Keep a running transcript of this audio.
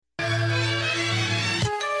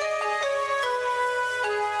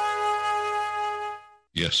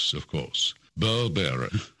Yes, of course. Burl Bearer.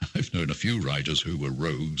 I've known a few writers who were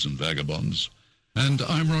rogues and vagabonds. And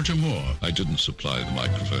I'm Roger Moore. I didn't supply the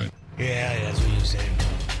microphone. Yeah, that's what you said.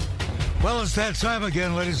 Well, it's that time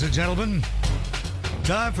again, ladies and gentlemen.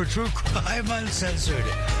 Time for True Crime Uncensored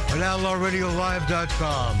at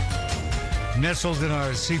OutlawRadioLive.com. Nestled in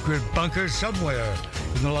our secret bunker somewhere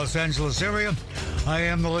in the Los Angeles area, I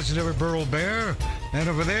am the legendary Burl Bear. And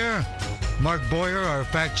over there, Mark Boyer, our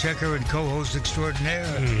fact checker and co-host extraordinaire.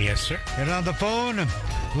 Yes, sir. And on the phone,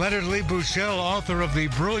 Leonard Lee Buschel, author of the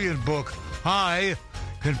brilliant book, High,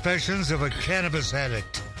 Confessions of a Cannabis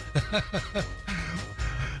Addict.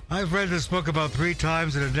 I've read this book about 3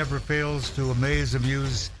 times, and it never fails to amaze,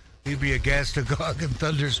 amuse, leave me aghast, agog, and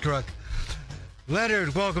thunderstruck.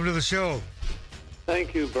 Leonard, welcome to the show.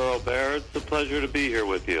 Thank you, Burl Bear. It's a pleasure to be here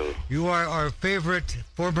with you. You are our favorite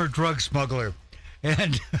former drug smuggler.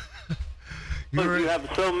 And you have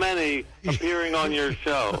so many appearing on your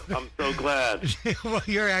show. I'm so glad. Well,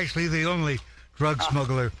 you're actually the only drug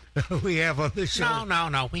smuggler we have on the show.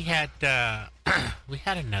 No. We had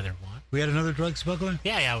another one. We had another drug smuggler?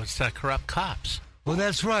 Yeah, it was Corrupt Cops. Well,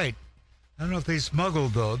 that's right. I don't know if they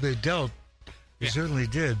smuggled, though. They dealt. They certainly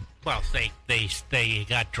did. Well, they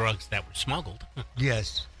got drugs that were smuggled.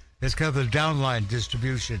 Yes. That's kind of the downline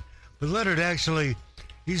distribution. But Leonard actually,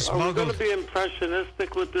 he smuggled. Are we going to be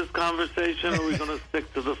impressionistic with this conversation, or are we going to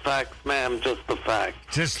stick to the facts, ma'am? Just the facts.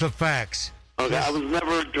 Just the facts. Okay, I was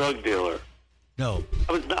never a drug dealer. No.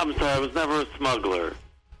 I'm sorry, I was never a smuggler.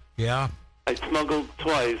 Yeah? I smuggled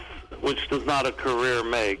twice, which does not a career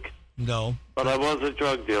make. No. But I was a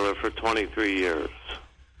drug dealer for 23 years.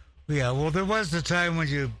 Yeah, well, there was the time when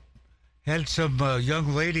you had some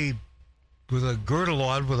young lady with a girdle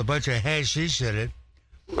on with a bunch of hashish in it.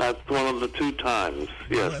 That's one of the 2 times.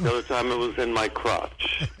 Yes, the other time it was in my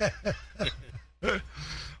crotch.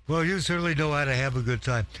 Well, you certainly know how to have a good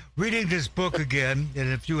time. Reading this book again,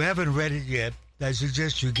 and if you haven't read it yet, I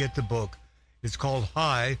suggest you get the book. It's called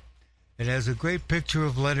High. It has a great picture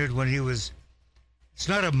of Leonard when he was... It's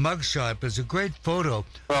not a mugshot, but it's a great photo.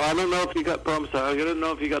 Well, I don't know if you got... I'm sorry, I don't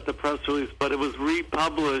know if you got the press release, but it was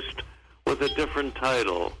republished with a different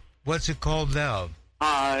title. What's it called now?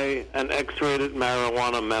 High, an X-rated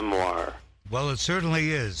marijuana memoir. Well, it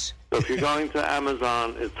certainly is. So if you're going to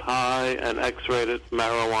Amazon, it's High, an X-rated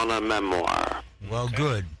marijuana memoir. Well,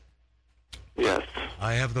 good. Yes.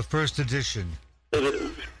 I have the first edition. It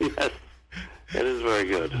is. Yes. It is very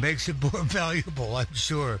good. Makes it more valuable, I'm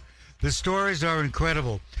sure. The stories are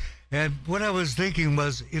incredible. And what I was thinking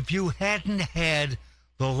was, if you hadn't had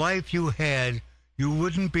the life you had, you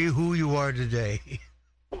wouldn't be who you are today.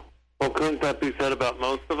 Well, couldn't that be said about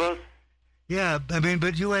most of us? Yeah, I mean,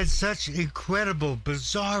 but you had such incredible,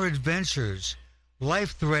 bizarre adventures,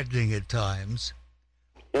 life-threatening at times.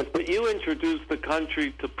 Yes, but you introduced the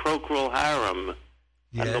country to Procol Harum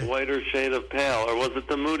and the Whiter Shade of Pale, or was it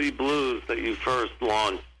the Moody Blues that you first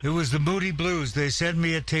launched? It was the Moody Blues. They sent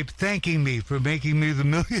me a tape thanking me for making me the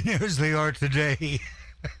millionaires they are today.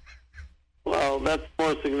 Well, that's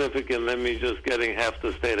more significant than me just getting half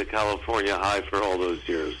the state of California high for all those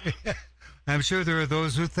years. I'm sure there are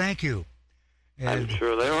those who thank you. And, I'm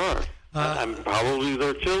sure there are. I'm probably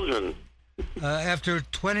their children. After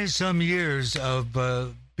 20-some years of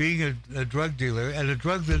being a drug dealer, and a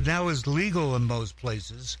drug that now is legal in most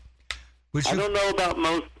places. Which I don't know about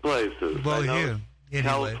most places. Well, I know here, anyway.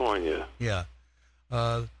 California. Yeah.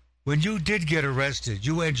 When you did get arrested,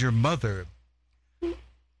 you and your mother...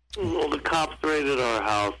 Well, the cops raided our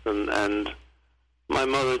house, and my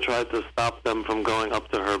mother tried to stop them from going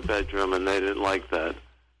up to her bedroom, and they didn't like that.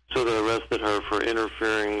 So they arrested her for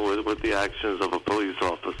interfering with the actions of a police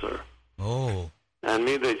officer. Oh. And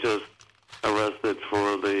me, they just arrested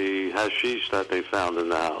for the hashish that they found in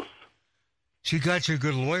the house. She got you a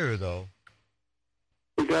good lawyer, though.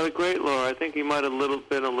 We got a great lawyer. I think he might have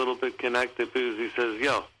been a little bit connected because he says,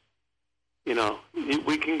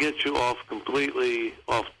 we can get you off completely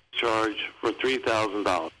off charge for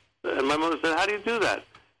 $3,000. And my mother said, how do you do that?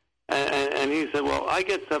 And he said, well, I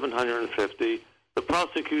get $750. The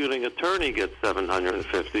prosecuting attorney gets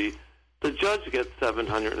 $750. The judge gets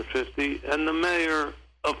 $750. And the mayor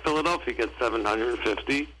of Philadelphia gets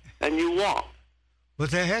 $750. And you walk.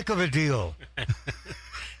 What's a heck of a deal?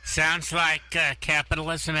 Sounds like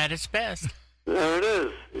capitalism at its best. There it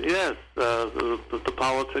is. Yes, the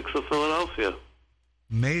politics of Philadelphia.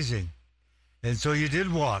 Amazing. And so you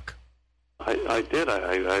did walk. I did.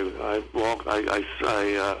 I walked. I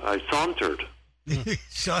sauntered.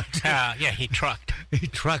 Sauntered. Yeah, he trucked. He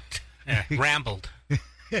trucked. Rambled.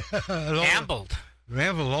 Ambled.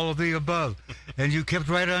 Rambled, all of the above. And you kept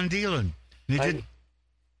right on dealing. You did.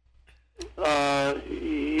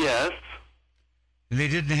 Yes. And they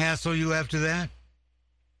didn't hassle you after that?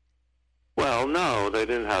 Well, no, they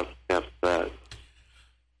didn't have after that.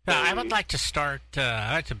 I would like to start.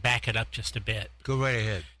 I'd like to back it up just a bit. Go right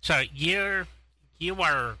ahead. So you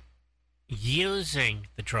are using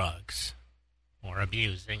the drugs, or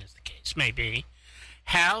abusing, as the case may be.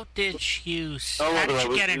 How did you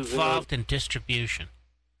get involved in distribution?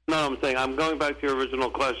 No, I'm saying I'm going back to your original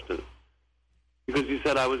question. Because you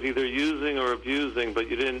said I was either using or abusing, but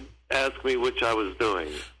you didn't ask me which I was doing.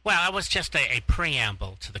 Well, I was just a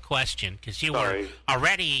preamble to the question, because you were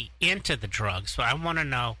already into the drugs. So I want to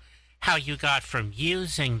know how you got from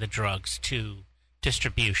using the drugs to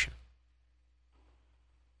distribution.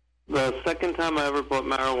 The second time I ever bought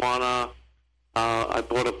marijuana, I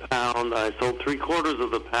bought a pound. I sold 3/4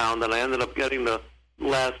 of the pound, and I ended up getting the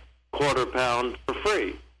last quarter pound for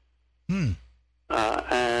free.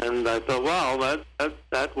 And I thought, well,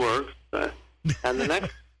 that works. And the next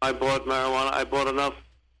time I bought marijuana, I bought enough,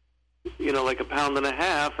 like a pound and a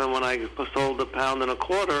half. And when I sold a pound and a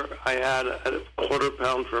quarter, I had a quarter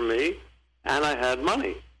pound for me, and I had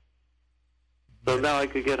money. So now I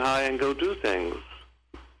could get high and go do things.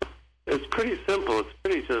 It's pretty simple. It's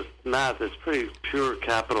pretty just math. It's pretty pure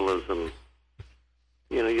capitalism.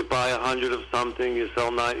 You buy 100 of something, you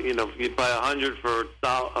sell you buy 100 for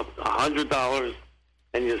 $100,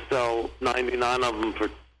 and you sell 99 of them for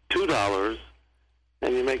 $2,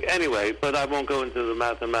 and you make anyway. But I won't go into the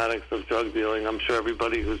mathematics of drug dealing. I'm sure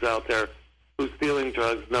everybody who's out there who's dealing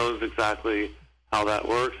drugs knows exactly how that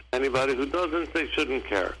works. Anybody who doesn't, they shouldn't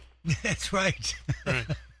care. That's right.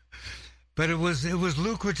 But it was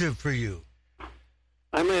lucrative for you.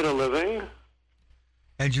 I made a living.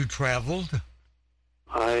 And you traveled?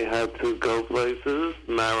 I had to go places.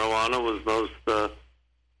 Marijuana was most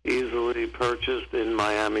easily purchased in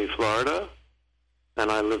Miami, Florida,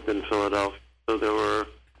 and I lived in Philadelphia. So there were...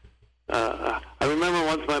 I remember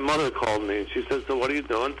once my mother called me, and she said, so what are you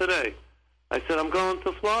doing today? I said, I'm going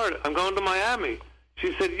to Florida. I'm going to Miami.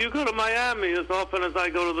 She said, you go to Miami as often as I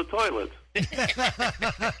go to the toilet.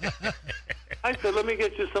 I said, let me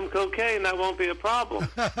get you some cocaine. That won't be a problem.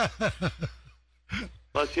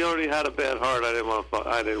 But she already had a bad heart. I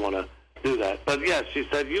didn't want to do that. But yes, she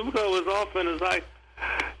said, you go as often as I...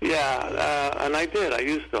 Yeah, and I did. I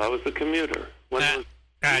used to. I was a commuter. When it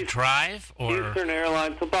was drive or... Eastern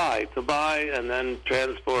Airlines to buy, and then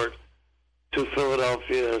transport to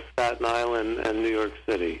Philadelphia, Staten Island, and New York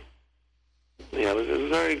City. Yeah, it was a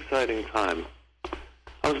very exciting time.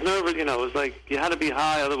 I was nervous, it was like you had to be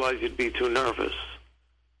high, otherwise you'd be too nervous.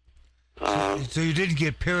 So you didn't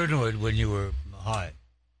get paranoid when you were high?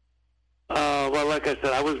 Well, like I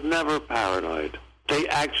said, I was never paranoid. They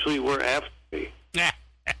actually were after me.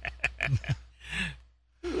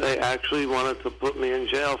 They actually wanted to put me in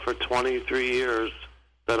jail for 23 years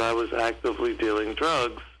that I was actively dealing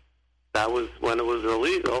drugs. That was when it was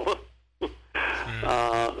illegal. So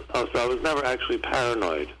I was never actually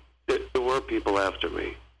paranoid. There were people after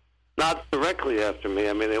me. Not directly after me.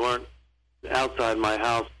 I mean, they weren't outside my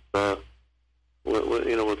house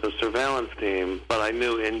with a surveillance team, but I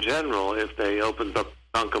knew in general if they opened up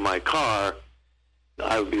the trunk of my car,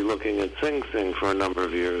 I would be looking at Sing Sing for a number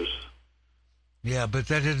of years. Yeah, but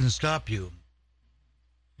that didn't stop you.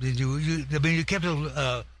 Did you you kept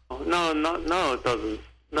a... No, it doesn't.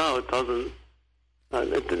 No, it doesn't.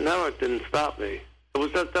 It didn't stop me.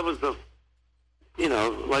 That was the...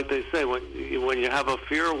 like they say, when you have a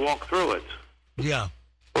fear, walk through it. Yeah.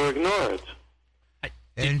 Or ignore it.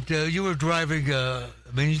 And you were driving,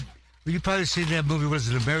 you probably seen that movie, was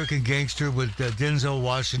it American Gangster, with Denzel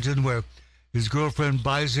Washington, where his girlfriend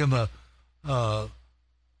buys him a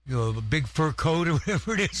big fur coat or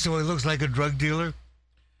whatever it is, so he looks like a drug dealer?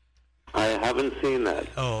 I haven't seen that.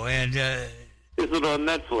 Oh, and... is it on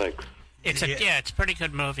Netflix? It's a pretty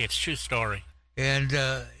good movie. It's a true story. And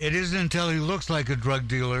it isn't until he looks like a drug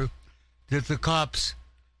dealer that the cops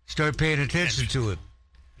start paying attention to him.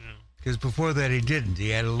 Because before that, he didn't. He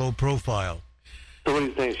had a low profile. So what are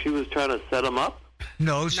you saying? She was trying to set him up?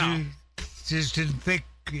 No, she just didn't think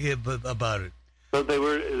about it. So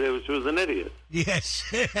she was an idiot. Yes.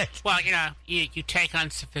 Well, you take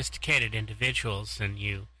unsophisticated individuals and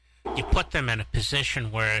you put them in a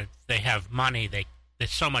position where they have money.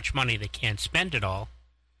 There's so much money they can't spend it all.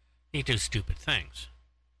 They do stupid things.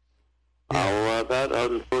 Oh, that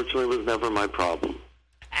unfortunately was never my problem.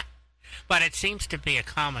 But it seems to be a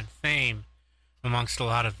common theme amongst a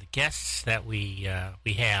lot of the guests that we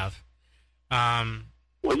have.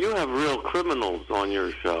 Well, you have real criminals on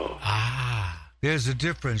your show. There's a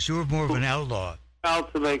difference. You're more of an outlaw.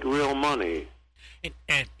 Out to make real money.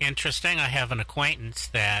 Interesting. I have an acquaintance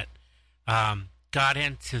that got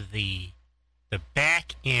into the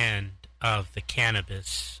back end of the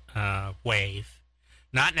cannabis wave,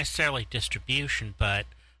 not necessarily distribution, but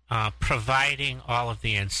providing all of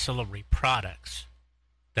the ancillary products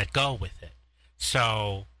that go with it.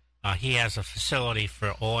 So he has a facility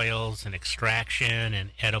for oils and extraction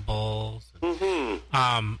and edibles, and,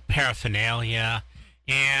 paraphernalia,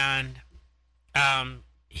 and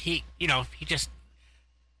he just,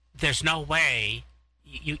 there's no way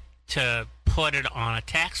you to put it on a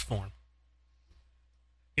tax form.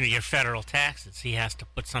 Your federal taxes. He has to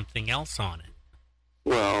put something else on it.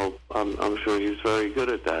 Well, I'm sure he's very good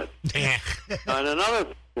at that. Yeah. And another.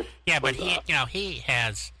 Yeah, but he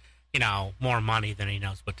has more money than he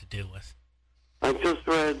knows what to do with. I just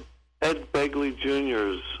read Ed Begley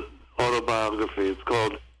Jr.'s autobiography. It's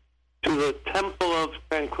called "To the Temple of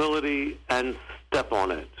Tranquility and Step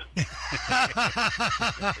on It."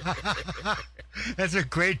 That's a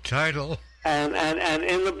great title. And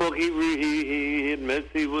in the book, he admits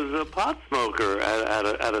he was a pot smoker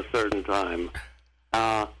at a certain time.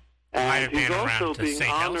 And he's also being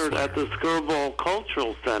honored at the Skirball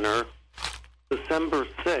Cultural Center December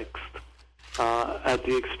 6th at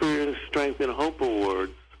the Experience, Strength, and Hope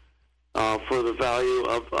Awards for the value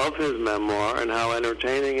of his memoir and how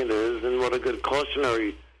entertaining it is and what a good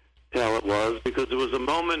cautionary tale it was, because it was a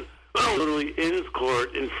moment literally in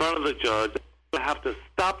court in front of the judge to have to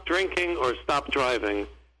stop drinking or stop driving,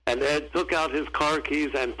 and Ed took out his car keys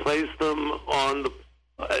and placed them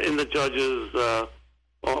in the judge's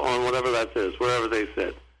on whatever that is, wherever they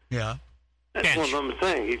sit. Yeah. That's what I'm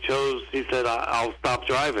saying. He said, I'll stop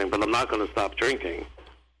driving, but I'm not going to stop drinking.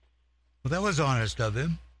 Well, that was honest of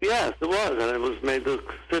him. Yes, it was, and it was made the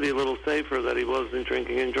city a little safer that he wasn't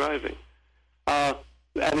drinking and driving.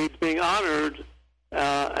 And he's being honored,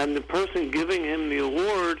 and the person giving him the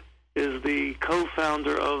award is the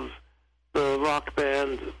co-founder of the rock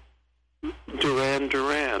band Duran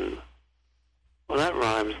Duran. Well, that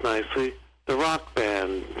rhymes nicely. The rock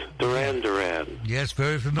band Duran Duran. Yes,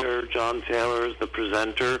 very familiar. John Taylor is the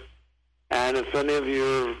presenter. And if any of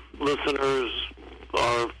your listeners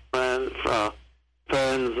are fans of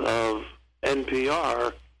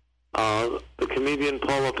NPR, the comedian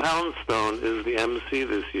Paula Poundstone is the MC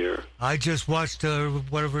this year. I just watched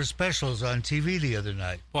one of her specials on TV the other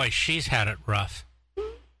night. Boy, she's had it rough.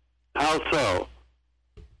 How so?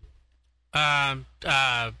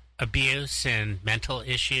 Abuse and mental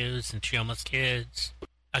issues and homeless kids.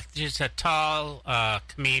 She's a tall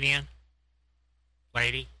comedian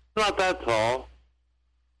lady. Not that tall.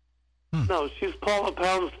 No, she's Paula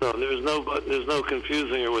Poundstone. There's no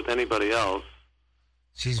confusing her with anybody else.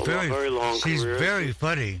 She's very long. She's career. Very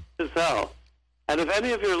funny. As hell. And if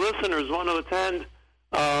any of your listeners want to attend,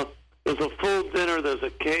 there's a full dinner. There's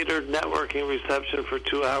a catered networking reception for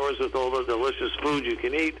 2 hours with all the delicious food you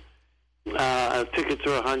can eat. Tickets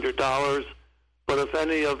are $100. But if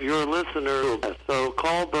any of your listeners, so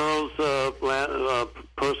call Burroughs'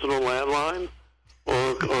 personal landline,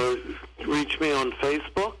 or reach me on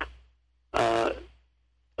Facebook. I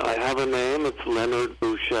have a name. It's Leonard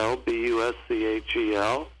Buschel,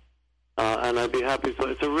 Buschel, and I'd be happy to.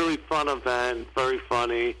 It's a really fun event, very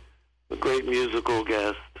funny, a great musical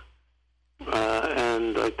guest,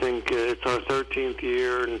 and I think it's our 13th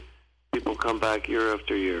year, and people come back year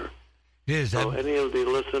after year. Yes. So any of the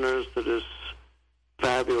listeners to this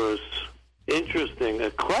fabulous, interesting,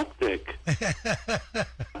 eclectic,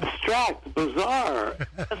 abstract, bizarre,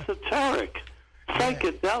 esoteric,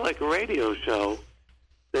 psychedelic radio show,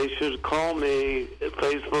 they should call me,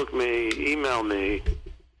 Facebook me, email me.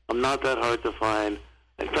 I'm not that hard to find.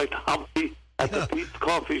 In fact, I'll be at the Pete's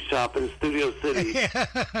Coffee Shop in Studio City.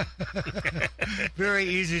 Very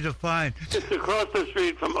easy to find. It's across the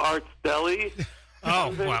street from Art's Deli.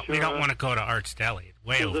 Oh, well, we don't want to go to Art's Deli.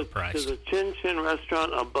 Way overpriced. There's a Chin Chin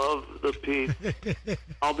restaurant above the Pete.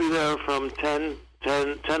 I'll be there from 10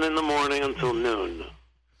 in the morning until noon.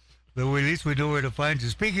 But at least we know where to find you.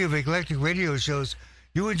 Speaking of eclectic radio shows,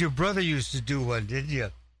 you and your brother used to do one, didn't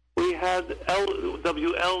you? We had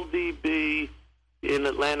WLDB in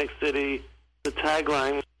Atlantic City. The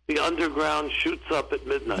tagline, "The underground shoots up at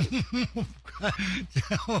midnight."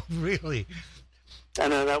 Oh, really?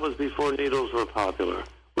 And that was before needles were popular.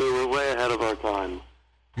 We were way ahead of our time.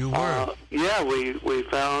 You were? Yeah, we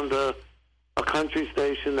found a country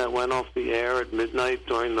station that went off the air at midnight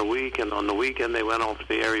during the week, and on the weekend they went off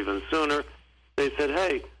the air even sooner. They said,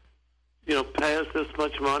 hey, pay us this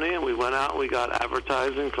much money, and we went out and we got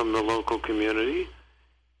advertising from the local community,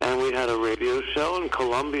 and we had a radio show, and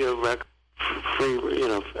Columbia free,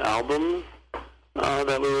 albums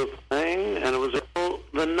that we were playing, and it was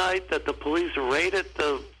the night that the police raided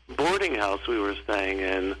the boarding house we were staying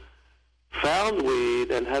in, found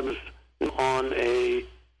weed and had us on a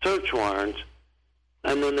search warrant,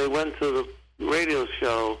 and then they went to the radio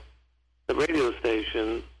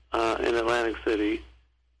station in Atlantic City,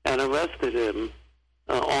 and arrested him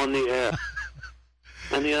on the air.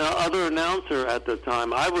 And the other announcer at the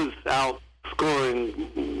time, I was out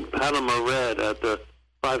scoring Panama Red at the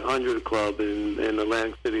 500 Club in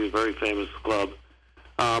Atlantic City, a very famous club.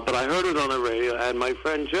 But I heard it on the radio, and my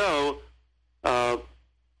friend Joe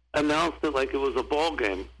announced it like it was a ball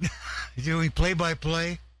game. Doing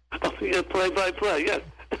play-by-play? Oh, yeah, play-by-play, yes.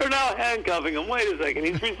 They're now handcuffing him. Wait a second,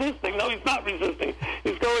 he's resisting. No, he's not resisting.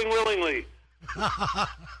 He's going willingly.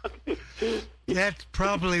 That's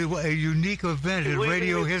probably a unique event in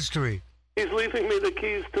radio history. He's leaving me the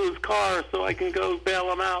keys to his car so I can go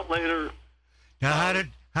bail him out later. Now,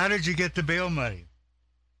 how did you get the bail money?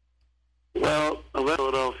 Well, I read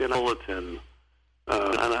Philadelphia Bulletin,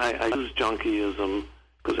 and I use junkiism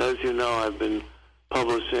because, as you know, I've been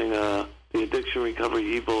publishing the Addiction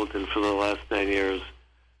Recovery e-Bulletin for the last 10 years.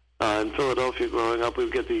 In Philadelphia, growing up,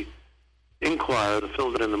 we'd get the Inquirer, the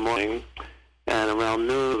Philadelphia in the morning, and around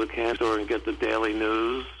noon, the can store and get the daily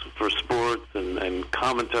news for sports and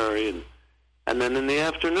commentary, and then in the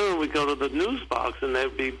afternoon, we'd go to the news box, and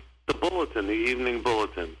there'd be the bulletin, the evening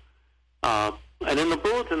bulletin. And in the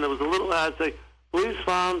bulletin, there was a little ad saying, police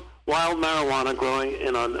found wild marijuana growing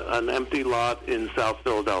in an empty lot in South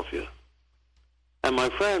Philadelphia. And my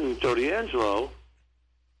friend, Joe D'Angelo,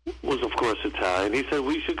 was, of course, Italian. He said,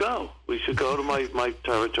 we should go. We should go to my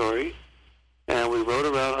territory. And we rode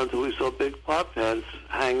around until we saw big pot plants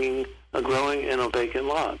growing in a vacant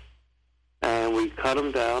lot. And we cut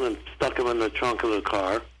them down and stuck them in the trunk of the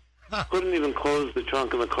car. Couldn't even close the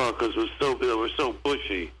trunk of the car because they were so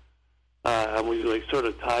bushy. And we sort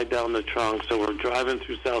of tied down the trunk. So we're driving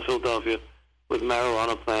through South Philadelphia with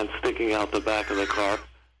marijuana plants sticking out the back of the car.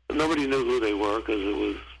 But nobody knew who they were because it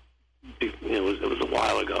was a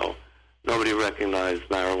while ago. Nobody recognized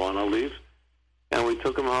marijuana leaves. And we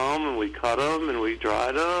took them home and we cut them and we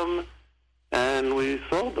dried them and we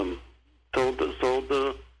sold them. Sold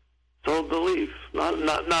the leaf. Not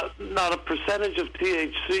a percentage of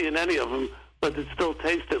THC in any of them, but it still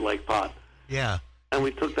tasted like pot. Yeah. And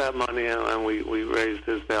we took that money and we raised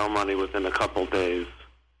his bail money within a couple days.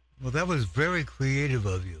 Well, that was very creative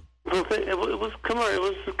of you. Well, it was commercial. It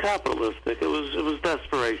was capitalistic. It was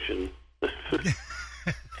desperation.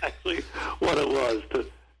 Actually, what it was to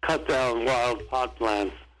cut down wild pot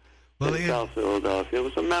plants in South Philadelphia. It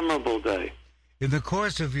was a memorable day. In the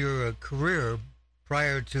course of your career,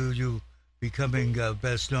 prior to you becoming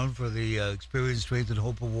best known for the Experience, Strength, and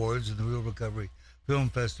Hope Awards and the Real Recovery Film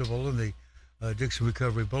Festival and the Addiction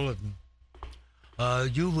Recovery Bulletin,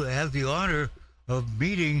 you had the honor of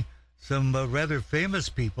meeting some rather famous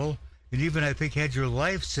people, and even, I think, had your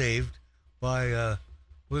life saved by,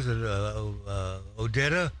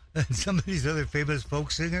 Odetta and some of these other famous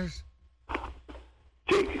folk singers?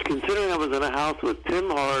 Considering I was in a house with Tim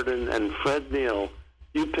Hardin and Fred Neil,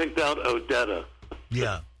 you picked out Odetta.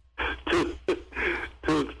 Yeah. to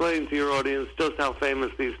explain to your audience just how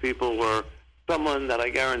famous these people were, someone that I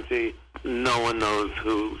guarantee no one knows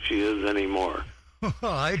who she is anymore.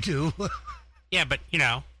 I do. Yeah, but,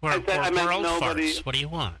 we're old farts. What do you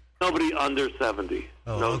want? Nobody under 70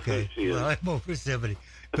 knows who she is. Well, I'm over 70.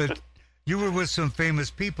 But you were with some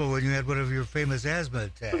famous people when you had one of your famous asthma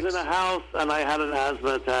attacks. I was in a house, and I had an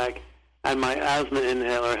asthma attack, and my asthma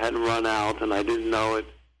inhaler had run out, and I didn't know it.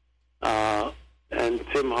 And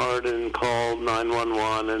Tim Hardin called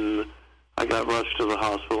 911, and I got rushed to the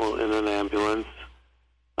hospital in an ambulance,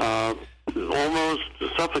 almost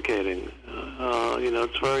suffocating.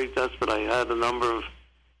 It's very desperate. I had a number of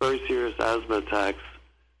very serious asthma attacks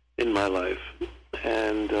in my life,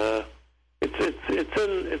 and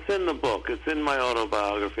it's in the book. It's in my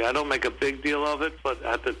autobiography. I don't make a big deal of it, but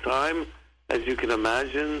at the time, as you can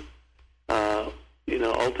imagine,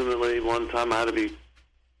 ultimately one time I had to be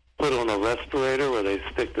put on a respirator where they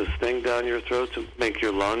stick the sting down your throat to make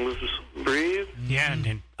your lungs breathe. Yeah,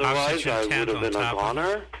 and otherwise I would have been a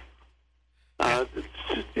goner. It's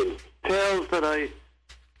just tales that I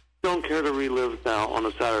don't care to relive now on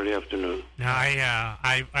a Saturday afternoon. No,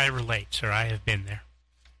 I relate, sir. I have been there.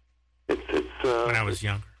 It's when I was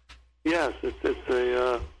younger. Yes, that's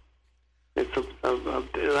a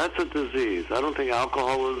disease. I don't think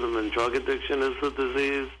alcoholism and drug addiction is a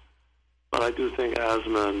disease, but I do think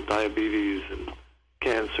asthma and diabetes and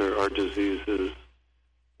cancer are diseases.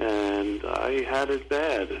 And I had it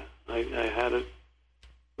bad. I had it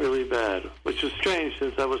really bad, which is strange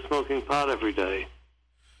since I was smoking pot every day.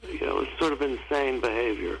 It's sort of insane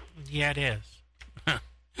behavior. Yeah, it is.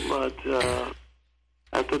 But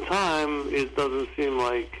at the time, it doesn't seem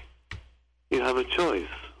like you have a choice.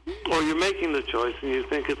 Or you're making the choice and you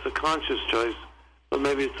think it's a conscious choice, but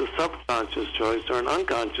maybe it's a subconscious choice or an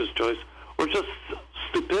unconscious choice, or just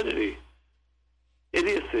stupidity,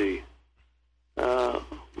 idiocy,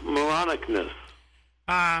 moronicness.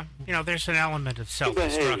 There's an element of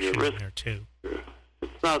self-destruction in there, too.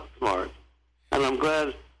 It's not smart. And I'm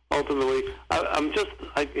glad, ultimately,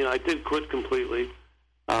 I did quit completely,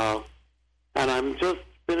 and I'm just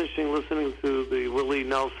finishing listening to the Willie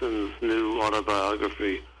Nelson's new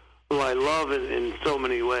autobiography, who I love in so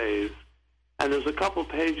many ways. And there's a couple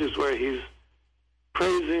pages where he's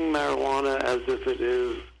praising marijuana as if it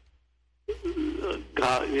is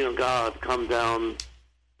God come down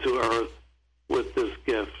to earth with this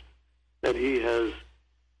gift that he has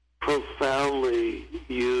profoundly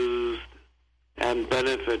used and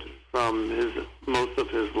benefited from most of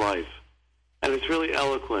his life. And it's really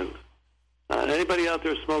eloquent. Anybody out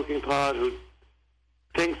there smoking pot who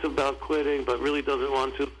thinks about quitting but really doesn't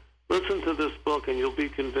want to, listen to this book and you'll be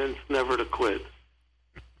convinced never to quit.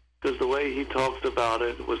 Because the way he talks about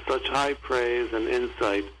it with such high praise and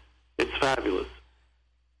insight, it's fabulous.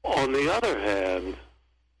 On the other hand,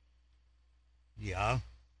 yeah,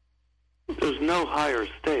 there's no higher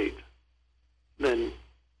state than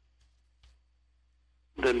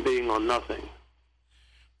being on nothing.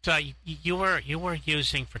 So you were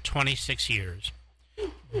using for 26 years.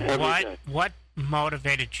 Every day. What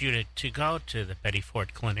motivated you to go to the Betty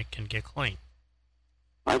Ford Clinic and get clean?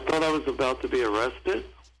 I thought I was about to be arrested,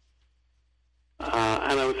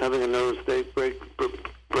 and I was having a nervous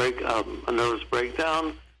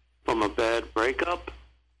breakdown from a bad breakup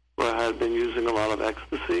where I had been using a lot of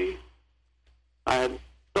ecstasy. I had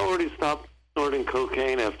already stopped snorting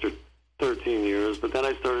cocaine after 13 years, but then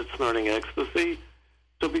I started snorting ecstasy.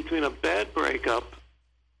 So between a bad breakup,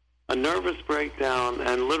 a nervous breakdown,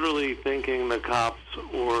 and literally thinking the cops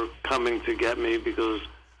were coming to get me because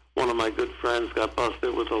one of my good friends got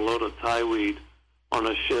busted with a load of Thai weed on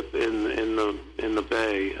a ship in the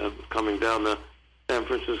bay, coming down the San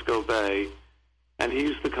Francisco Bay, and he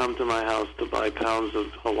used to come to my house to buy pounds of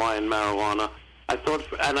Hawaiian marijuana.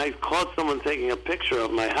 And I caught someone taking a picture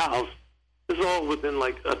of my house. This is all within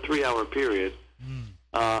like a 3-hour period.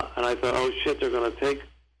 And I thought, oh shit, they're going to take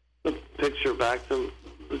the picture back to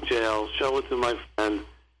the jail, show it to my friend.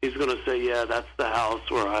 He's going to say, yeah, that's the house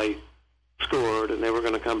where I scored, and they were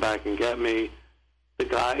going to come back and get me. The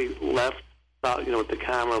guy left, with the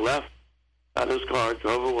camera, left, got his car,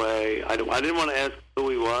 drove away. I didn't want to ask who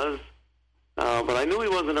he was, but I knew he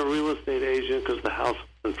wasn't a real estate agent because the house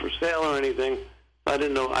wasn't for sale or anything. I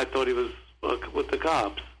didn't know. I thought he was with the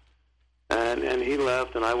cops. And he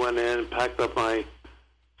left, and I went in, packed up my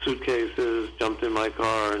suitcases, jumped in my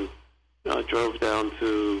car, and drove down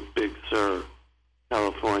to Big Sur,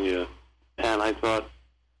 California. And I thought,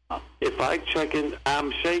 if I check in,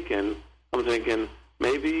 I'm shaken. I'm thinking,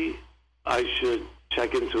 maybe I should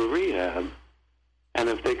check into a rehab. And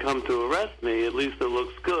if they come to arrest me, at least it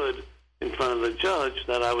looks good in front of the judge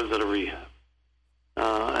that I was at a rehab.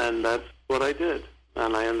 And that's what I did.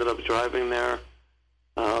 And I ended up driving there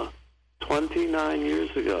 29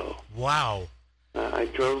 years ago. Wow. I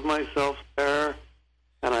drove myself there,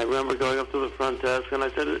 and I remember going up to the front desk, and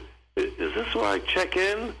I said, is this where I check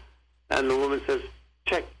in? And the woman says,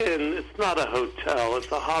 check in? It's not a hotel.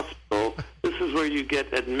 It's a hospital. This is where you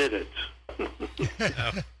get admitted.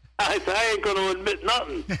 I said, I ain't going to admit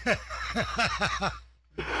nothing.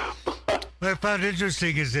 What I found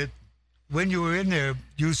interesting is that when you were in there,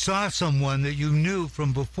 you saw someone that you knew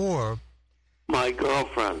from before. My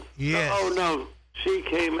girlfriend. Yes. Oh, no. She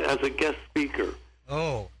came as a guest speaker.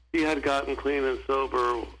 Oh. She had gotten clean and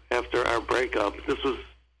sober after our breakup. This was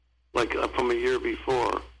like from a year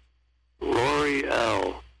before. Lori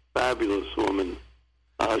L., fabulous woman.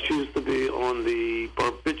 She used to be on the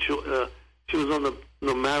barbiturate. She was on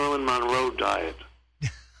the Marilyn Monroe diet.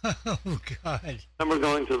 Oh, God. I remember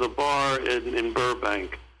going to the bar in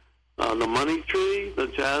Burbank, the Money Tree, the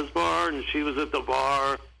jazz bar, and she was at the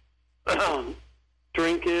bar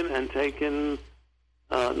drinking and taking,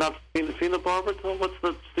 not phenobarbital, what's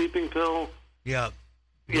the sleeping pill? Yeah.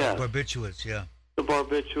 Yeah. Barbiturates, yeah. The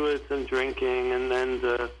barbiturates and drinking, and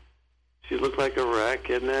then she looked like a wreck,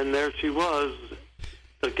 and then there she was,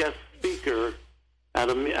 the guest speaker at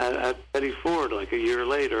Betty Ford like a year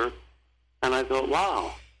later, and I thought,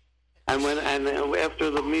 wow. And after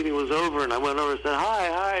the meeting was over, and I went over and said,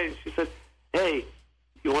 hi. She said, hey,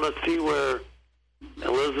 you want to see where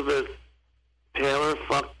Elizabeth Taylor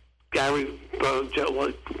fucked Gary, the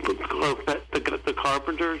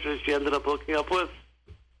carpenter she ended up hooking up with?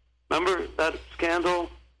 Remember that scandal?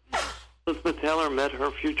 Elizabeth Taylor met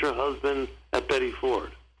her future husband at Betty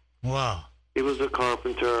Ford. Wow. He was a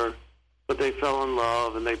carpenter, but they fell in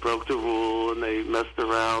love, and they broke the rule, and they messed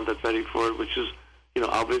around at Betty Ford, which is,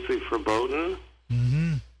 obviously verboten.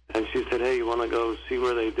 Mm-hmm. And she said, hey, you want to go see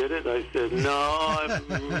where they did it? I said, no,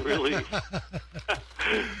 I'm really...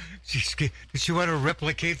 Did she want to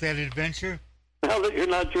replicate that adventure? Now that you're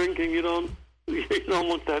not drinking, you don't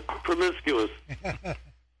look that promiscuous.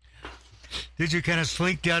 Did you kind of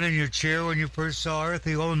slink down in your chair when you first saw her?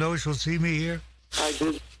 Think, oh, no, she'll see me here? I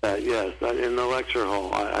did that, yes, in the lecture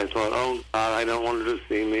hall. I thought, oh, God, I don't want her to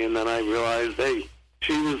see me. And then I realized, hey,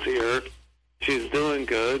 she was here. She's doing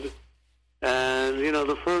good. And,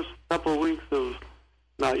 the first couple of weeks of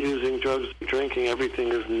not using drugs and drinking, everything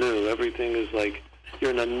is new. Everything is like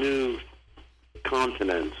you're in a new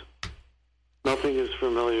continent. Nothing is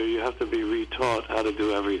familiar. You have to be retaught how to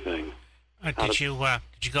do everything. Did you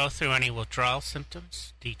go through any withdrawal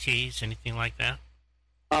symptoms, DTs, anything like that?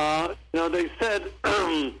 They said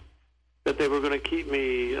that they were going to keep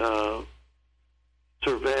me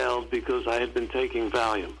surveilled because I had been taking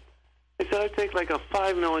Valium. They said I take like a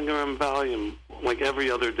 5 milligram Valium like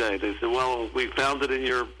every other day. They said, well, we found it in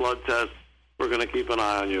your blood test. We're going to keep an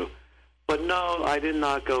eye on you. But no, I did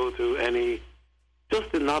not go through any,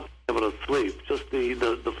 just did not be able to sleep, just the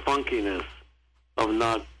funkiness of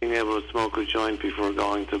not being able to smoke a joint before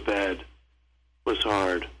going to bed was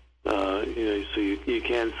hard. So you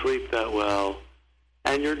can't sleep that well.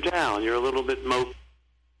 And you're down. You're a little bit moped,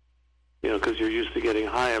 because you're used to getting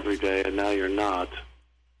high every day, and now you're not.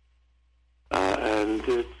 And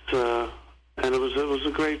it was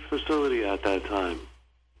a great facility at that time.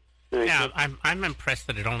 Yeah, I'm impressed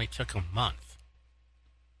that it only took a month.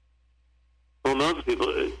 Well, most people,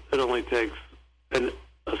 it only takes a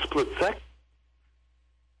split second.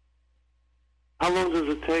 How long does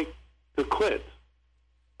it take to quit?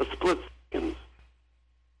 A split second.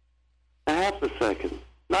 A half a second.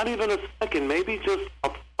 Not even a second. Maybe just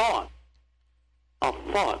a thought. A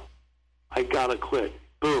thought. I gotta quit.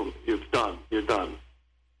 Boom. You're done. You're done.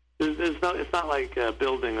 It's not like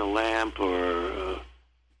building a lamp or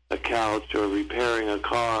a couch or repairing a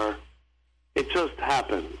car. It just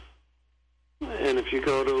happens. And if you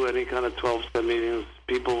go to any kind of 12-step meetings,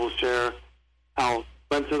 people will share how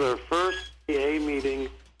went to their first AA meeting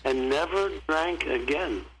and never drank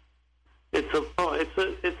again.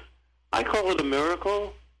 I call it a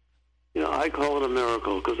miracle. I call it a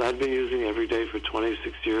miracle because I've been using every day for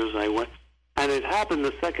 26 years. And it happened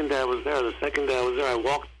the second day I was there. The second day I was there, I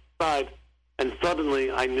walked outside, and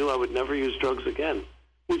suddenly I knew I would never use drugs again,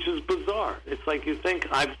 which is bizarre. It's like you think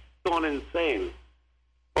I've gone insane.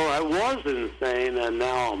 Or I was insane, and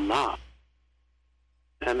now I'm not.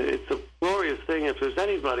 And it's a glorious thing. If there's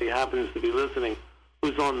anybody who happens to be listening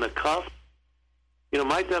who's on the cusp,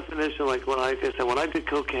 my definition, like when I did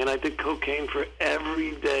cocaine for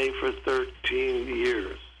every day for 13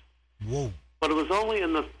 years. Whoa. But it was only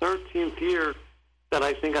in the 13th year that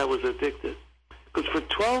I think I was addicted. Because for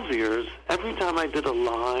 12 years, every time I did a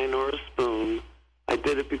line or a spoon, I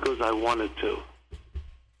did it because I wanted to.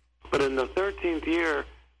 But in the 13th year,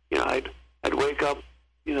 I'd wake up,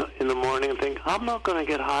 in the morning and think, I'm not going to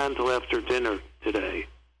get high until after dinner today.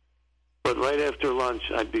 But right after lunch,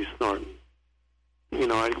 I'd be snorting.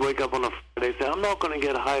 I'd wake up on a Friday and say, I'm not going to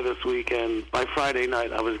get high this weekend. By Friday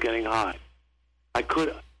night, I was getting high. I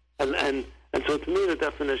could, and so to me, the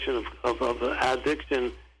definition of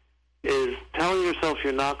addiction is telling yourself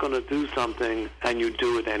you're not going to do something and you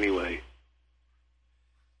do it anyway.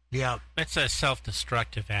 Yeah. That's a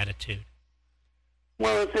self-destructive attitude.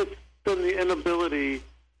 Well, it's the inability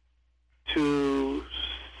to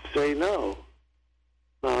say no.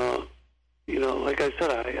 Like I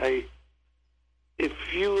said, if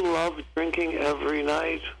you love drinking every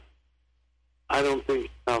night, I don't think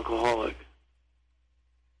you're an alcoholic.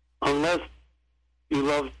 Unless you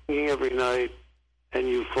love drinking every night and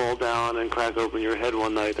you fall down and crack open your head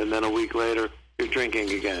one night and then a week later you're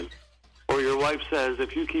drinking again. Or your wife says,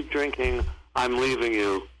 if you keep drinking, I'm leaving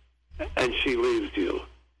you, and she leaves you.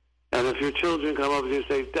 And if your children come up and you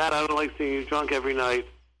say, Dad, I don't like seeing you drunk every night,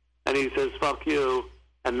 and he says, fuck you,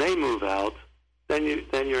 and they move out, then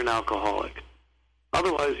you're an alcoholic.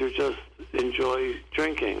 Otherwise, you just enjoy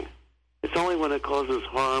drinking. It's only when it causes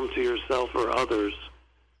harm to yourself or others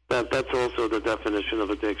that's also the definition of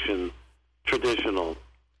addiction, traditional.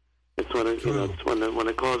 It's when when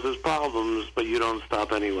it causes problems, but you don't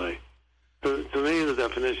stop anyway. To me, the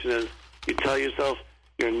definition is you tell yourself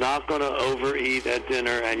you're not going to overeat at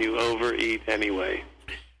dinner, and you overeat anyway.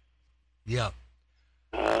 Yeah.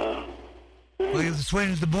 Well, it's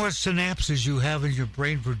when the more synapses you have in your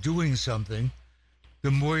brain for doing something,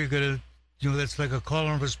 the more you're going to that's like a call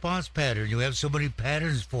and response pattern. You have so many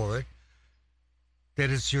patterns for it that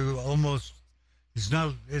it's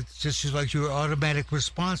just like your automatic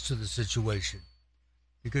response to the situation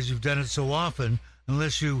because you've done it so often.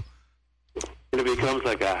 Unless you, it becomes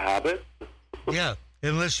like a habit. Yeah,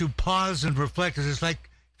 unless you pause and reflect. It's like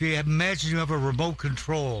if you imagine you have a remote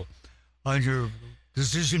control on your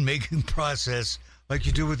decision-making process, like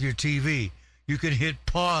you do with your TV. You can hit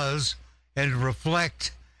pause and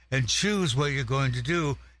reflect and choose what you're going to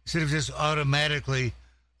do instead of just automatically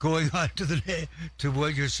going on to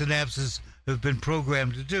what your synapses have been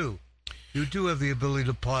programmed to do. You do have the ability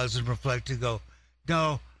to pause and reflect and go,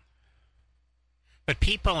 no. But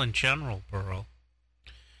people in general, Burl,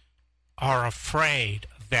 are afraid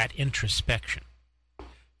of that introspection.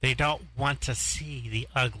 They don't want to see the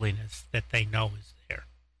ugliness that they know is there.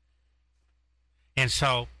 And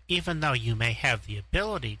so, even though you may have the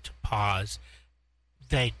ability to pause,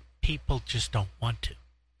 people just don't want to.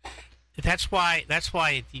 That's why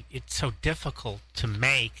it's so difficult to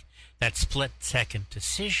make that split-second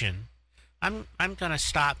decision. I'm going to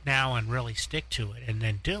stop now and really stick to it and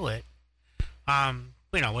then do it.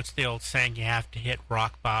 What's the old saying? You have to hit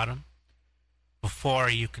rock bottom before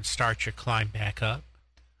you can start your climb back up.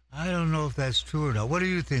 I don't know if that's true or not. What do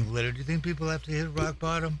you think, Leonard? Do you think people have to hit rock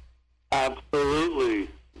bottom? Absolutely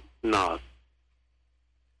not.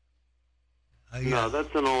 Yeah. No,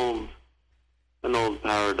 that's an old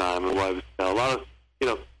paradigm and lifestyle. A lot of,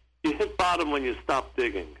 you hit bottom when you stop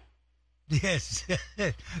digging. Yes,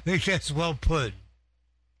 I think that's well put.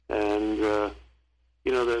 And the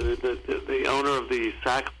owner of the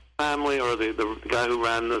Sackler family, or the guy who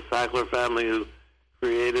ran the Sackler family, who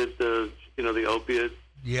created the opiate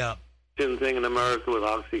thing in America with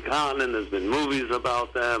OxyContin, and there's been movies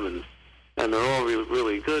about them, and they're all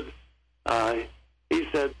really good. He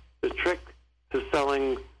said the trick to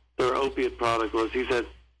selling their opiate product was, he said,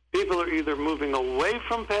 people are either moving away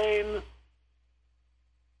from pain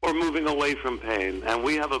or moving away from pain, and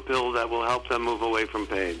we have a pill that will help them move away from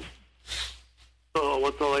pain. So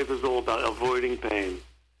what the life is all about, avoiding pain.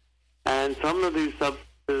 And some of these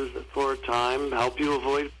substances, for a time, help you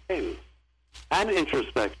avoid pain and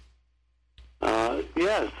introspection.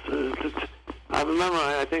 Yes. I remember,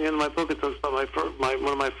 I think in my book it talks about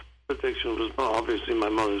one of my first addictions was obviously my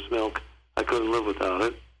mother's milk. I couldn't live without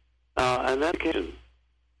it. And that came.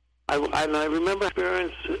 I remember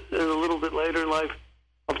experience a little bit later in life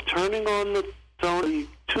of turning on the Sony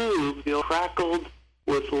tube, crackled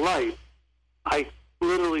with light. I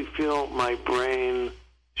literally feel my brain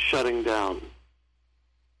shutting down.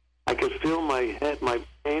 I could feel my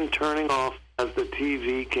brain turning off as the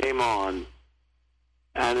TV came on.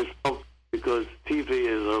 And it's because TV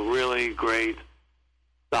is a really great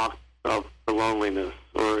doctor of the loneliness.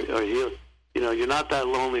 You're not that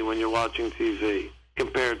lonely when you're watching TV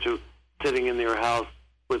compared to sitting in your house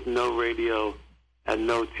with no radio and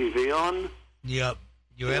no TV on. Yep.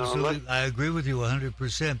 You're absolutely, I agree with you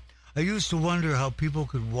 100%. I used to wonder how people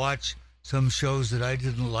could watch some shows that I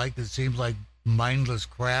didn't like that seemed like mindless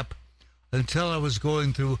crap until I was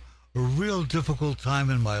going through a real difficult time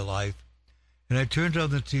in my life. And I turned on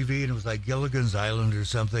the TV and it was like Gilligan's Island or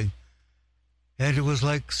something. And it was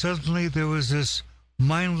like suddenly there was this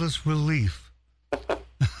mindless relief.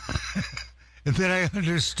 And then I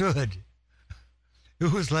understood.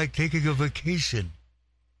 It was like taking a vacation.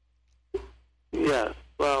 Yes.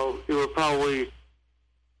 Well, you were probably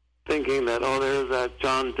thinking that, there's that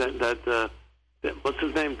what's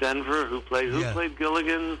his name, Denver, who played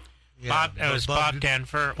Gilligan? Yeah, it was Bob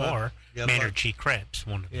Denver or Maynard G. Krebs.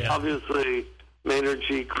 One of them. Yeah. Obviously, Maynard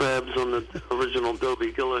G. Krebs on the original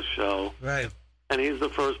Dobie Gillis show. Right. And he's the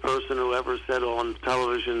first person who ever said on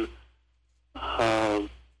television, Thelonious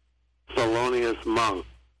Monk.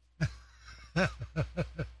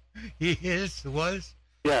 He was?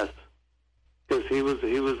 Yes. Because he was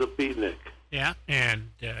a beatnik. Yeah,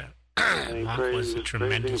 and Monk was a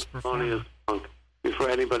tremendous performer. Monk before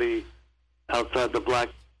anybody outside the black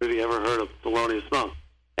community ever heard of Thelonious Monk.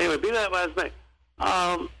 Anyway, be that as it may.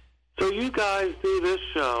 So you guys do this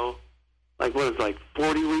show, like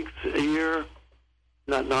 40 weeks a year,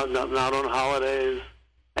 not on holidays,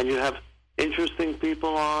 and you have interesting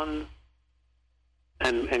people on,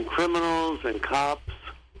 and criminals and cops.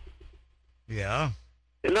 Yeah.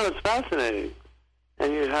 It's fascinating.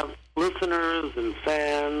 And you have listeners and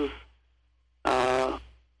fans.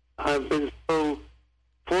 I've been so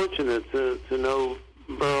fortunate to know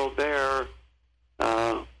Burl Bear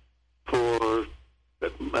for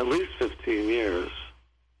at least 15 years,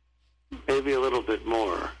 maybe a little bit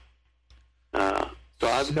more. So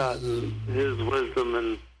I've got his wisdom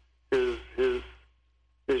and his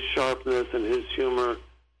sharpness and his humor,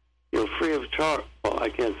 free of charge. Well, I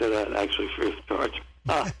can't say that, actually, free of charge.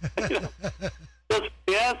 Just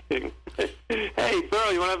be asking, hey,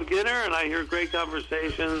 Burl, you want to have a dinner? And I hear great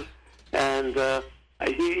conversations. And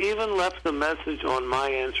he even left a message on my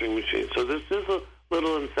answering machine. So this is a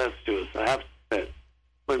little incestuous, I have to admit.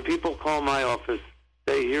 When people call my office,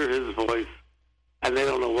 they hear his voice, and they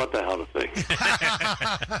don't know what the hell to think.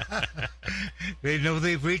 They know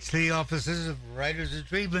they've reached the offices of Writers of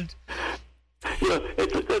Treatment.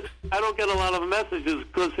 I don't get a lot of messages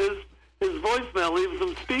because his voicemail leaves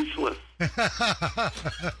them speechless. I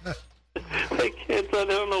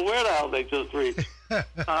don't know where the hell they just reached.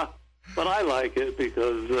 But I like it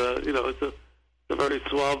because, it's a very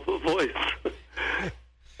suave voice.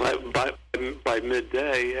 by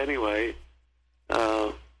midday, anyway.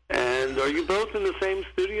 And are you both in the same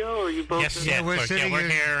studio? Or are you both? Yes, we're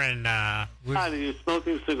here, and are you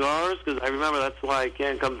smoking cigars? Because I remember that's why I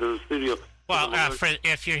can't come to the studio. Well,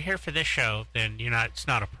 if you're here for this show, then it's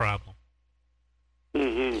not a problem.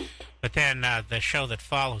 Mm-hmm. But then the show that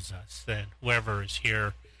follows us, then whoever is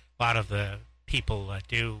here, a lot of the people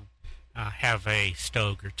do have a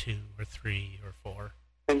Stogue or 2 or 3 or 4.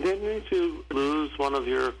 And didn't you lose one of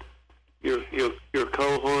your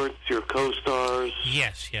cohorts, your co-stars?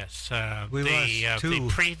 Yes. We lost 2. The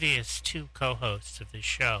previous 2 co-hosts of this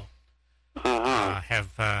show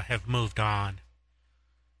have moved on,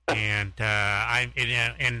 and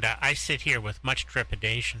I sit here with much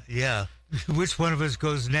trepidation. Yeah, which one of us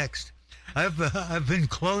goes next? I've been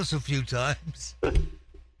close a few times.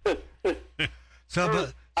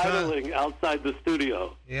 Idling outside the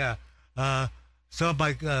studio. Yeah. Saw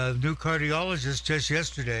my new cardiologist just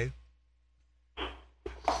yesterday.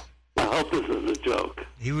 I hope this is a joke.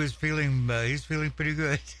 He's feeling pretty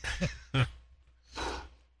good. But,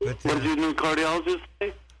 what did your new cardiologist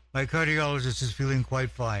say? My cardiologist is feeling quite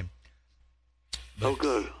fine. Oh,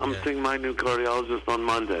 good. I'm seeing my new cardiologist on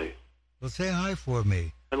Monday. Well, say hi for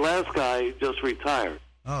me. The last guy just retired.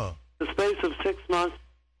 Oh. In the space of 6 months,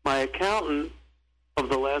 my accountant of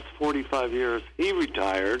the last 45 years, he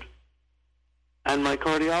retired, and my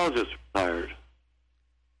cardiologist retired.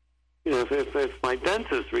 If my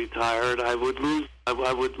dentist retired, I would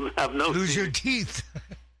have no lose teeth. your teeth.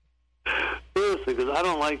 Seriously, because I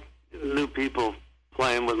don't like new people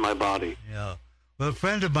playing with my body. Yeah. Well, a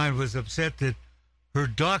friend of mine was upset that her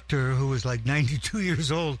doctor, who was like 92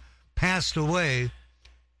 years old, passed away,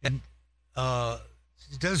 and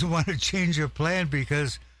she doesn't want to change her plan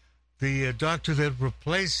because the doctor that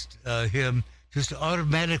replaced him just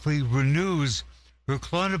automatically renews her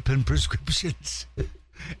Klonopin prescriptions.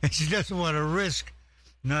 And she doesn't want to risk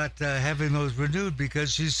not having those renewed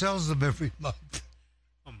because she sells them every month.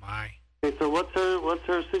 Oh, my. Okay, so what's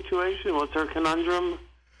her situation? What's her conundrum?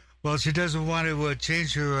 Well, she doesn't want to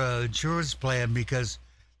change her insurance plan because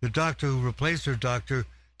the doctor who replaced her doctor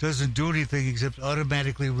doesn't do anything except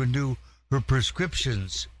automatically renew her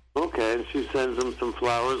prescriptions. Okay, and she sends them some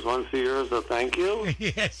flowers once a year as a thank you?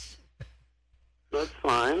 Yes. That's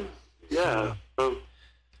fine. Yeah. So,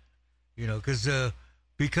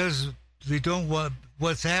 because they don't want...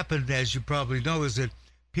 What's happened, as you probably know, is that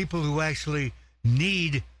people who actually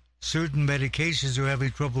need certain medications are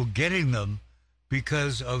having trouble getting them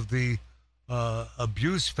because of the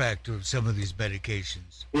abuse factor of some of these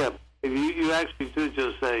medications. Yeah, you actually do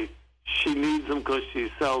just say she needs them because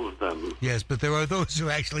she sells them. Yes, but there are those who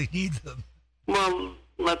actually need them. Well,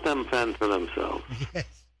 let them fend for themselves. Yes.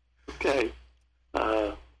 Okay.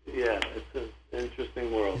 It's an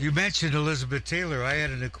interesting world. You mentioned Elizabeth Taylor. I had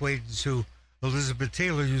an acquaintance who Elizabeth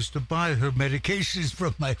Taylor used to buy her medications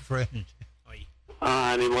from my friend.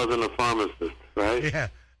 And he wasn't a pharmacist, right? Yeah.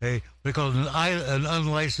 They call it an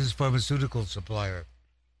unlicensed pharmaceutical supplier.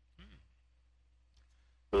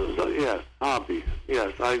 So, yes, hobby.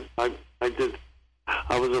 Yes, I did.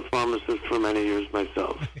 I was a pharmacist for many years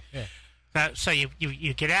myself. So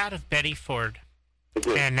you get out of Betty Ford,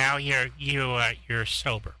 and now you're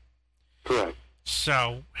sober. Correct.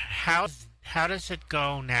 So how does it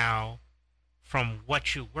go now from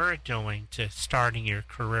what you were doing to starting your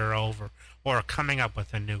career over or coming up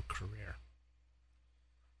with a new career?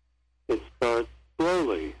 It starts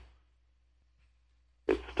slowly.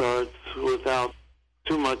 It starts without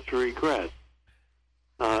too much regret.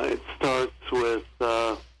 It starts with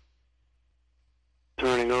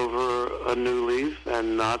turning over a new leaf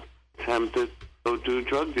and not tempted to go do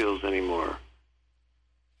drug deals anymore.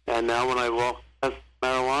 And now when I walk past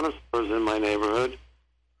marijuana stores in my neighborhood,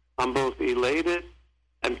 I'm both elated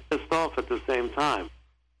and pissed off at the same time.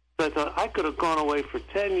 So I thought I could have gone away for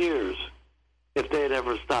 10 years if they had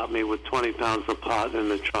ever stopped me with 20 pounds of pot in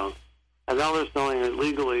the trunk. and now they're selling it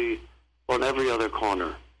legally on every other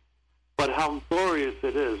corner. But how glorious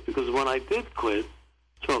it is, because when I did quit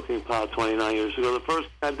smoking pot 29 years ago, the first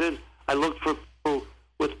thing I did, I looked for people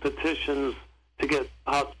with petitions to get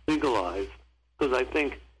pot legalized, because I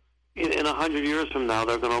think in 100 years from now,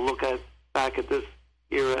 they're going to look back at this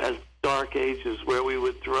era as dark ages where we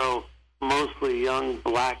would throw mostly young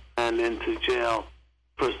black men into jail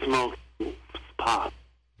for smoking pot.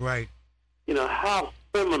 Right. You know, how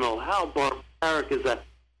criminal, how barbaric is that?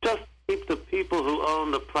 Just keep the people who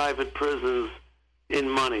own the private prisons in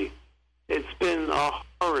money. It's been a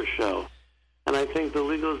horror show. And I think the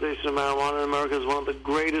legalization of marijuana in America is one of the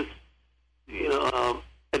greatest,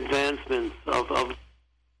 advancements of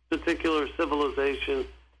particular civilization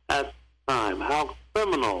at the time. How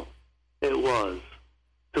criminal it was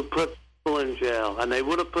to put people in jail. And they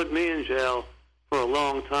would have put me in jail for a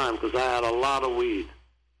long time because I had a lot of weed.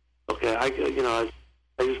 Okay, I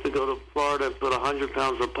used to go to Florida and put 100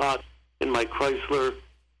 pounds of pot in my Chrysler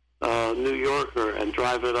New Yorker and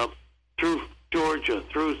drive it up through Georgia,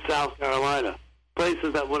 through South Carolina,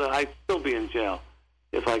 places that I'd still be in jail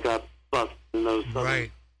if I got busted in those southern.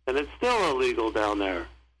 Right. And it's still illegal down there.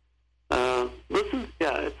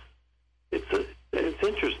 It's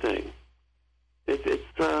interesting.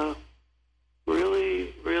 It's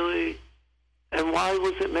really, really. And why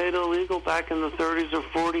was it made illegal back in the 30s or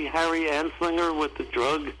 40s? Harry Anslinger with the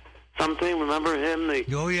drug something. Remember him?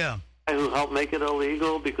 Oh, yeah. Guy who helped make it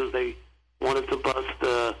illegal because they wanted to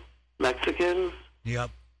bust Mexicans. Yep.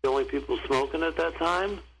 The only people smoking at that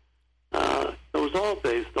time. It was all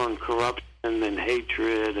based on corruption and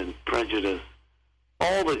hatred and prejudice.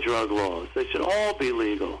 All the drug laws, they should all be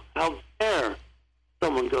legal. How dare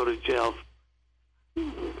someone go to jail for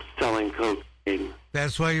selling cocaine?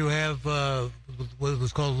 That's why you have what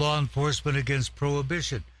was called law enforcement against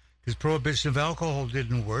prohibition, because prohibition of alcohol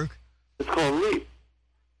didn't work. It's called LEAP.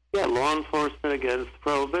 Yeah, law enforcement against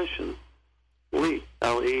prohibition. LEAP,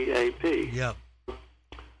 L-E-A-P. Yep.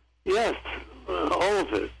 Yes, all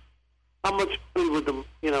of it. How much would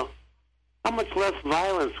how much less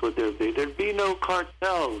violence would there be? There'd be no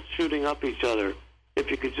cartels shooting up each other if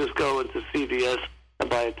you could just go into CVS and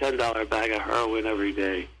buy a $10 bag of heroin every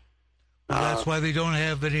day. Well, that's why they don't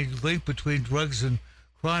have any link between drugs and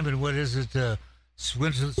crime. And what is it,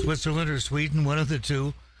 Switzerland or Sweden, one of the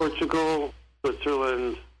two? Portugal,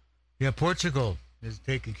 Switzerland. Yeah, Portugal is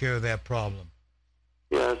taking care of that problem.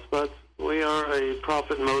 Yes, but we are a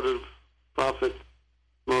profit motive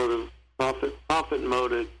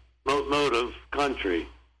country,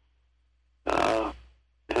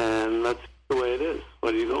 and that's the way it is.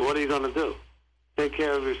 What are you going to do? Take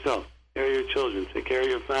care of yourself. Take care of your children. Take care of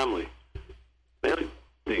your family. Maybe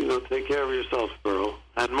take care of yourself, Burl.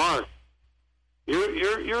 And Mark,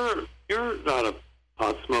 you're not a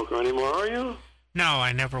pot smoker anymore, are you? No,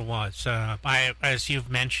 I never was. As you've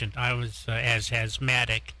mentioned, I was as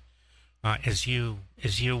asthmatic as you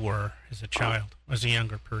were as a child, as a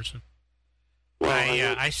younger person.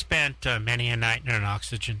 Well, I spent many a night in an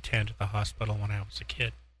oxygen tent at the hospital when I was a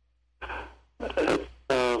kid.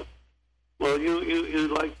 Well, you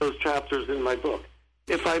like those chapters in my book.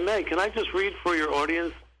 If I may, can I just read for your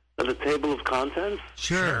audience the table of contents?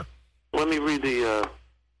 Sure. Let me read the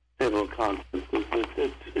table of contents.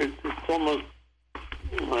 It's almost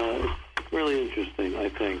really interesting, I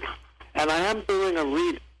think. And I am doing a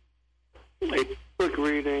quick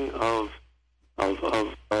reading of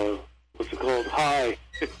what's it called? High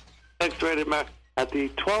X-rated at the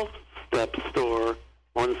 12th Step store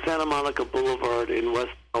on Santa Monica Boulevard in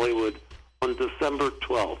West Hollywood on December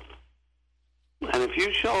 12th. And if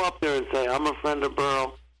you show up there and say, I'm a friend of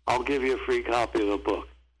Burl, I'll give you a free copy of the book.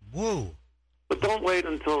 Whoa. But don't wait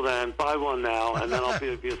until then. Buy one now, and then I'll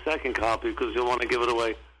give you a second copy because you'll want to give it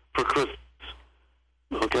away for Christmas.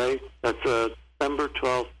 Okay? That's December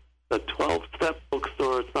 12th, the 12th Step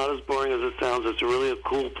bookstore. It's not as boring as it sounds. It's really a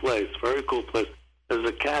cool place, very cool place. There's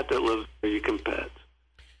a cat that lives there you can pet.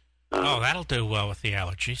 That'll do well with the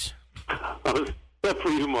allergies. Except for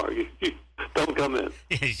you, Mark. Don't come in.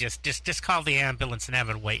 just call the ambulance and have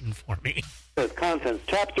it waiting for me. Contents.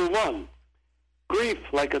 Chapter 1. Grief,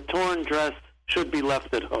 like a torn dress, should be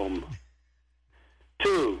left at home.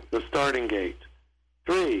 2. The starting gate.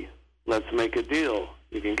 3. Let's make a deal.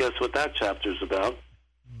 You can guess what that chapter's about.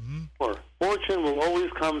 4. Fortune will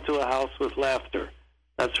always come to a house with laughter.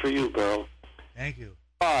 That's for you, Beryl. Thank you.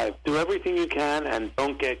 5. Do everything you can and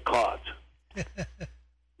don't get caught.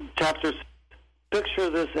 Chapter 6. Picture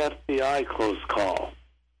this FBI close call.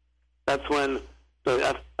 That's when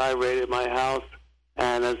the FBI raided my house,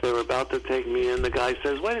 and as they were about to take me in, the guy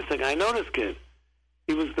says, wait a second, I know this kid.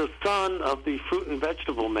 He was the son of the fruit and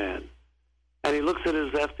vegetable man And he looks at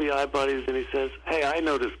his FBI buddies and he says, "Hey, I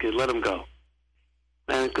know this kid. Let him go."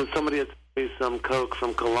 And because somebody had me some coke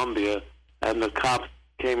from Colombia, and the cops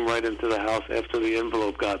came right into the house after the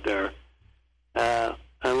envelope got there. And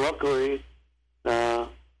luckily, the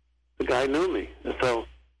guy knew me. So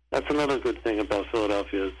that's another good thing about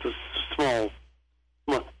Philadelphia. It's a small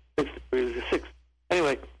 6.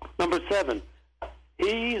 Anyway, number 7.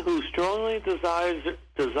 He who strongly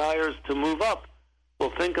desires to move up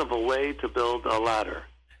will think of a way to build a ladder.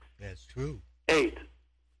 That's true. 8.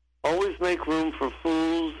 Always make room for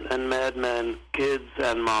fools and madmen, kids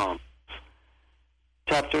and moms.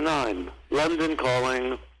 Chapter 9, London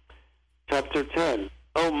Calling. Chapter 10,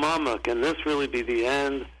 oh, Mama, can this really be the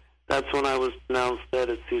end? That's when I was pronounced dead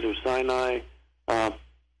at Cedar Sinai.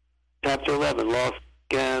 Chapter 11, Lost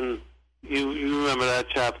Again. You remember that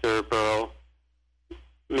chapter, Burl?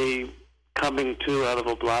 Me coming to out of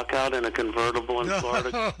a blackout in a convertible in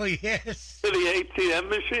Florida. Oh, yes. To the ATM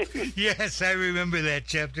machine. Yes, I remember that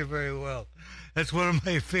chapter very well. That's one of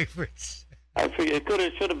my favorites. I figured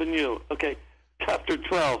it should have been you. Okay, chapter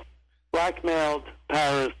 12, blackmailed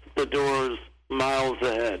Paris, the doors, miles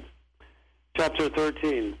ahead. Chapter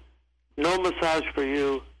 13, no massage for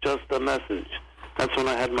you, just a message. That's when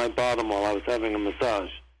I had my bottom while I was having a massage.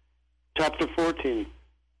 Chapter 14,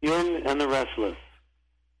 Jung and the Restless.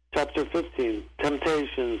 Chapter 15,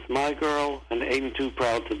 Temptations, My Girl, and Ain't Too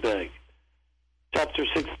Proud to Beg. Chapter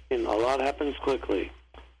 16, A Lot Happens Quickly.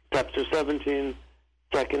 Chapter 17,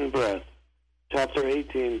 Second Breath. Chapter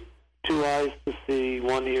 18, Two Eyes to See,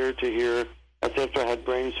 One Ear to Hear. That's after I had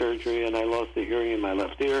brain surgery and I lost the hearing in my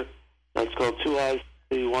left ear. That's called Two Eyes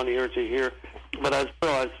to See, One Ear to Hear. But as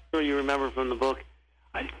sure you remember from the book,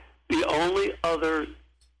 the only other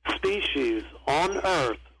species on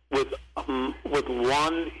Earth with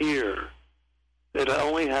one ear, it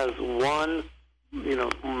only has one,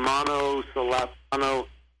 mono.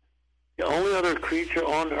 The only other creature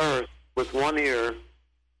on Earth with one ear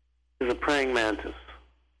is a praying mantis.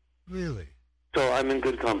 Really? So I'm in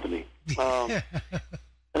good company. And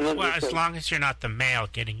then Well, as long as you're not the male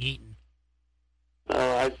getting eaten.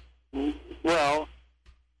 I don't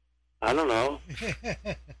know.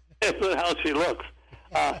 It's how she looks.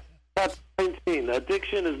 Chapter 19,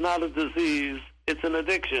 addiction is not a disease, it's an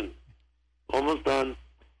addiction. Almost done.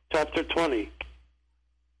 Chapter 20,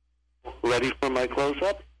 ready for my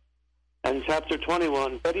close-up? And chapter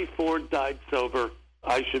 21, Betty Ford died sober,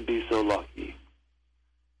 I should be so lucky.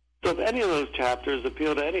 So if any of those chapters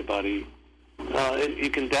appeal to anybody, you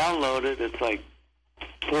can download it. It's like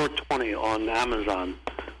 $4.20 on Amazon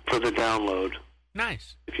for the download.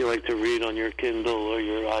 Nice. If you like to read on your Kindle or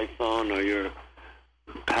your iPhone or your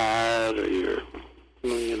pad or your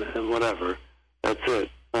whatever, that's it.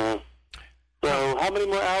 So how many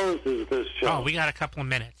more hours is this show? Oh, we got a couple of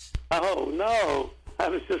minutes. Oh, no. I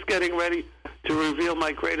was just getting ready to reveal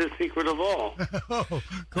my greatest secret of all. Oh,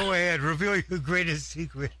 go ahead. Reveal your greatest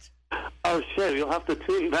secret. Oh, shit. You'll have to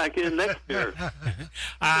tune back in next year.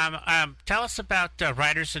 Tell us about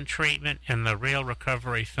Writers in Treatment and the Real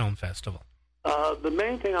Recovery Film Festival. The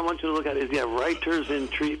main thing I want you to look at is,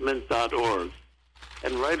 writersintreatment.org.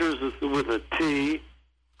 And writers is with a T.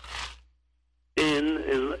 In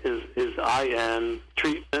is I-N.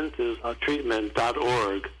 Treatment is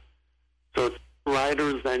treatment.org. So it's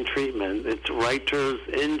Writers and Treatment. It's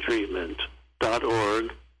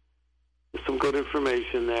writersintreatment.org. There's some good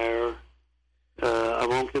information there. I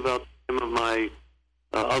won't give out the name of my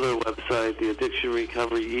other website, the Addiction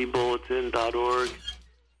Recovery eBulletin.org,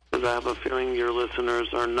 because I have a feeling your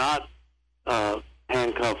listeners are not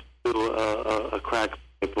handcuffed to a crack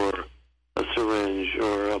pipe or a syringe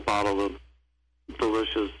or a bottle of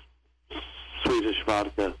delicious Swedish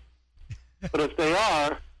vodka. But if they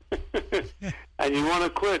are, and you want to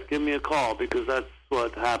quit, give me a call, because that's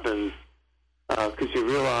what happens. Because you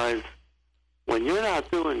realize when you're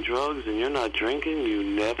not doing drugs and you're not drinking, you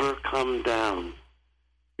never come down.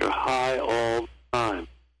 You're high all the time.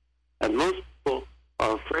 And most people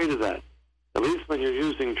are afraid of that. At least when you're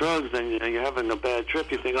using drugs and you're having a bad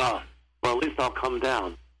trip, you think, oh, well, at least I'll come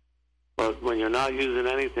down. But when you're not using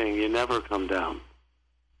anything, you never come down.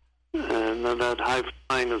 And that high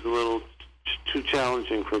flying is a little too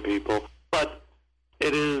challenging for people. But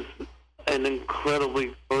it is an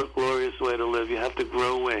incredibly glorious way to live. You have to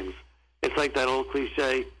grow wings. It's like that old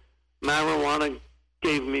cliche, marijuana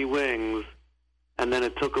gave me wings, and then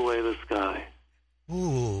it took away the sky.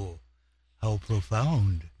 Ooh, how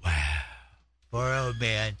profound. Wow. Far out,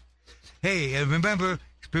 man. Hey, and remember,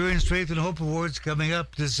 Experience, Strength, and Hope Awards coming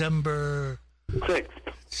up December 6th.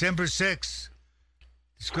 December 6th.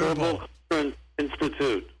 Global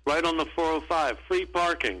Institute, right on the 405, free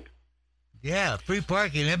parking. Yeah, free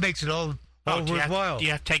parking. That makes it all worthwhile. Do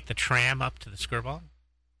you have to take the tram up to the Skirball?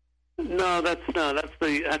 No, that's the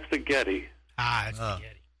Getty. That's the Getty. That's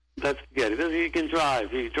the Getty. You can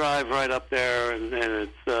drive. You drive right up there, and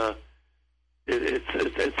it's a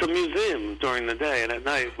museum during the day, and at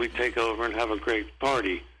night we take over and have a great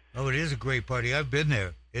party. Oh, it is a great party. I've been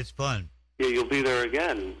there. It's fun. Yeah, you'll be there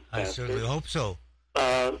again. I certainly hope so.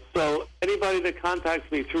 So anybody that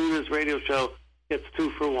contacts me through this radio show gets 2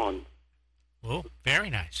 for 1. Oh, very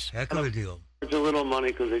nice. Heck of a deal. Charge a little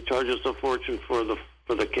money because they charge us a fortune for the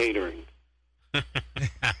catering.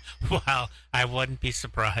 Well, I wouldn't be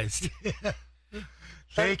surprised.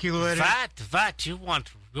 Thank you, Leonard. What? You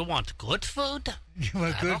want good food? You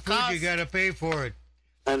want good food? You got to pay for it.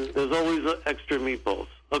 And there's always extra meatballs.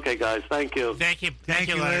 Okay, guys. Thank you. Thank you,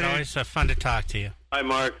 Leonard. Always fun to talk to you. Bye,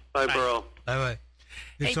 Mark. Bye, Burl. Bye.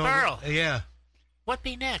 Hey, Burl. Yeah. What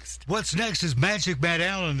be next? What's next is Magic Matt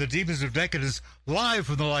Allen, the Demons of Decadence, live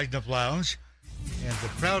from the Lighten Up Lounge. And the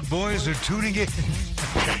Proud Boys are tuning in.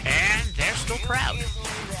 And they're still proud.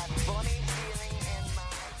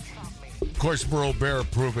 Of course, Burl Bear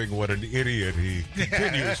proving what an idiot he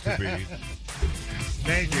continues to be.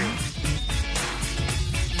 Thank you.